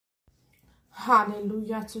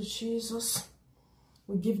Hallelujah to Jesus.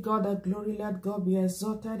 We give God the glory. Let God be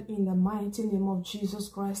exalted in the mighty name of Jesus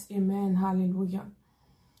Christ. Amen. Hallelujah.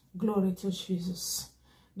 Glory to Jesus.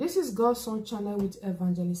 This is God's Son channel with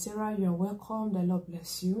Evangelist Sarah. You are welcome. The Lord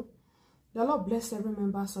bless you. The Lord bless every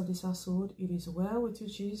member of this household. It is well with you.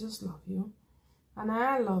 Jesus love you. And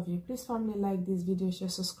I love you. Please family, like this video, share,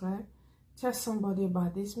 subscribe. Tell somebody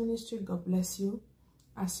about this ministry. God bless you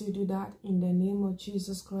as you do that in the name of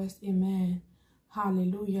Jesus Christ. Amen.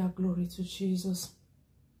 Hallelujah. Glory to Jesus.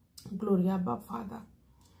 Glory Abba Father.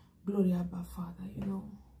 Glory Abba Father. You know,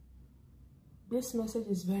 this message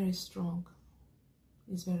is very strong.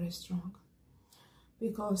 It's very strong.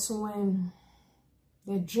 Because when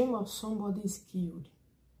the dream of somebody is killed,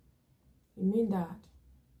 it means that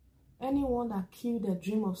anyone that killed the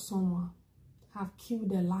dream of someone have killed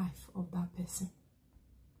the life of that person.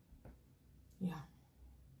 Yeah.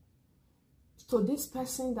 So this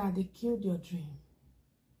person that they killed your dream,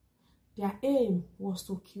 their aim was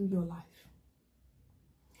to kill your life.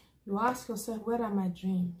 You ask yourself, where are my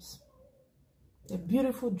dreams? The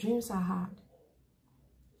beautiful dreams I had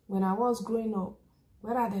when I was growing up.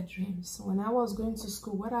 Where are the dreams? When I was going to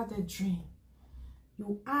school, where are the dreams?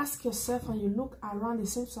 You ask yourself and you look around, it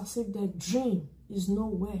seems as if the dream is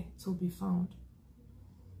nowhere to be found.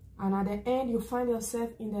 And at the end, you find yourself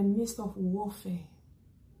in the midst of warfare,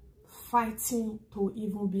 fighting to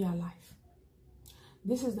even be alive.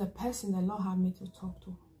 This is the person the Lord had me to talk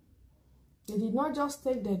to. They did not just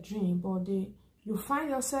take the dream, but you find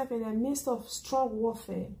yourself in the midst of strong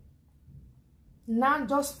warfare, not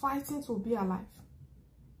just fighting to be alive.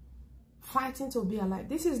 Fighting to be alive.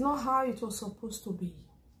 This is not how it was supposed to be.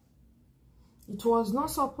 It was not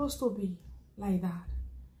supposed to be like that.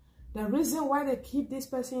 The reason why they keep this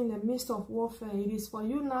person in the midst of warfare, it is for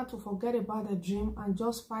you not to forget about the dream and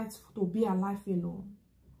just fight to be alive alone.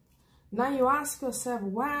 Now you ask yourself,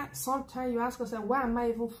 why? Sometimes you ask yourself, why am I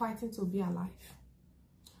even fighting to be alive?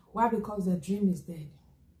 Why? Because the dream is dead.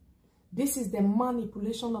 This is the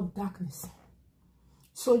manipulation of darkness.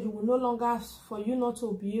 So you will no longer, for you not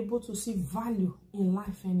to be able to see value in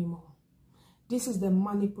life anymore. This is the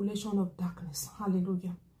manipulation of darkness.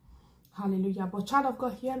 Hallelujah. Hallelujah. But child of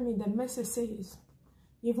God, hear me. The message says,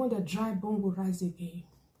 even the dry bone will rise again.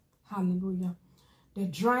 Hallelujah. The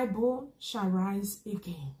dry bone shall rise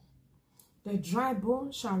again. The dry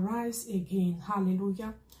bone shall rise again.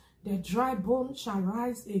 Hallelujah. The dry bone shall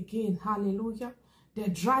rise again. Hallelujah. The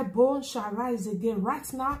dry bone shall rise again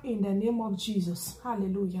right now in the name of Jesus.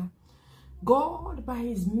 Hallelujah. God, by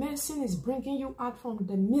his mercy, is bringing you out from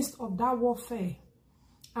the midst of that warfare.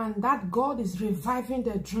 And that God is reviving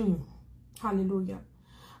the dream. Hallelujah.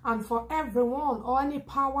 And for everyone or any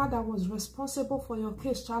power that was responsible for your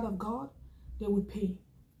case, child of God, they will pay.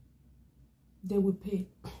 They will pay.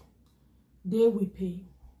 They will pay.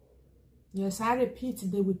 Yes, I repeat,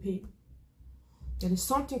 they will pay. There is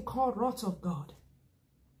something called wrath of God.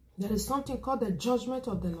 There is something called the judgment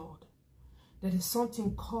of the Lord. There is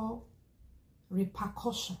something called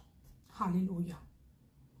repercussion. Hallelujah.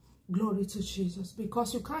 Glory to Jesus.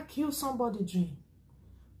 Because you can't kill somebody's dream.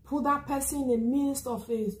 Put that person in the midst of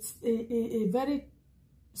a very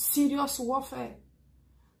serious warfare.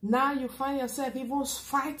 Now you find yourself even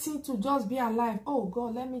fighting to just be alive. Oh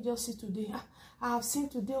God, let me just see today. I have seen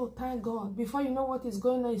today, oh thank God. Before you know what is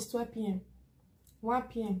going on, it's 12 p.m. 1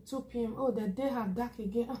 p.m., 2 p.m. Oh, the day have dark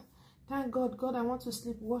again. Oh, thank God. God, I want to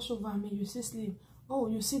sleep. Wash over me. You see sleep. Oh,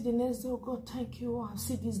 you see the next day. Oh, God, thank you. Oh, I'll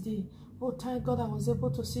see this day. Oh, thank God I was able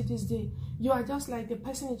to see this day. You are just like, the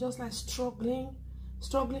person is just like struggling.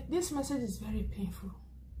 This message is very painful.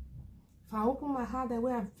 If I open my heart the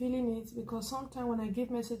way I'm feeling it, because sometimes when I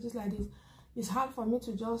give messages like this, it's hard for me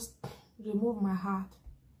to just remove my heart.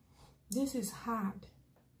 This is hard.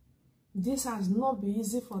 This has not been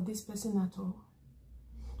easy for this person at all.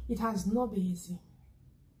 It has not been easy.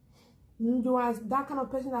 You are that kind of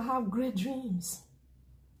person that have great dreams.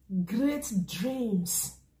 Great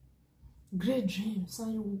dreams. Great dreams.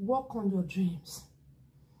 And you work on your dreams.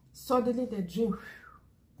 Suddenly the dream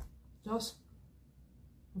just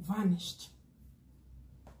vanished.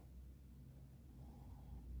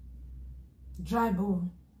 Dry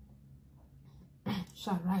bone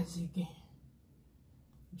shall rise again.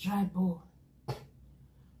 Dry bone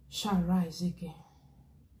shall rise again.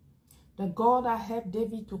 The God that helped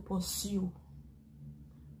David to pursue,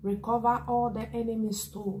 recover all the enemy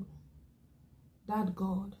stole, that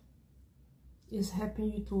God is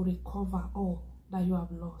helping you to recover all that you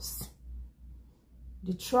have lost.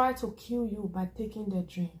 They try to kill you by taking the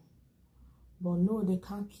dream, but no, they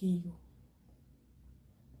can't kill you.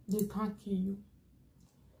 They can't kill you.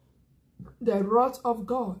 The wrath of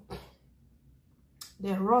God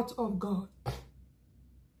the wrath of God,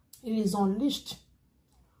 it is unleashed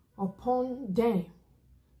upon them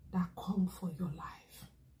that come for your life.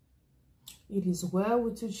 It is well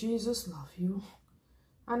with you. Jesus love you.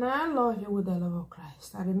 And I love you with the love of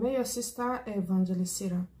Christ. I remain your sister, Evangelist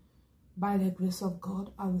Sarah. By the grace of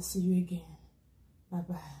God, I will see you again.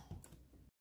 Bye-bye.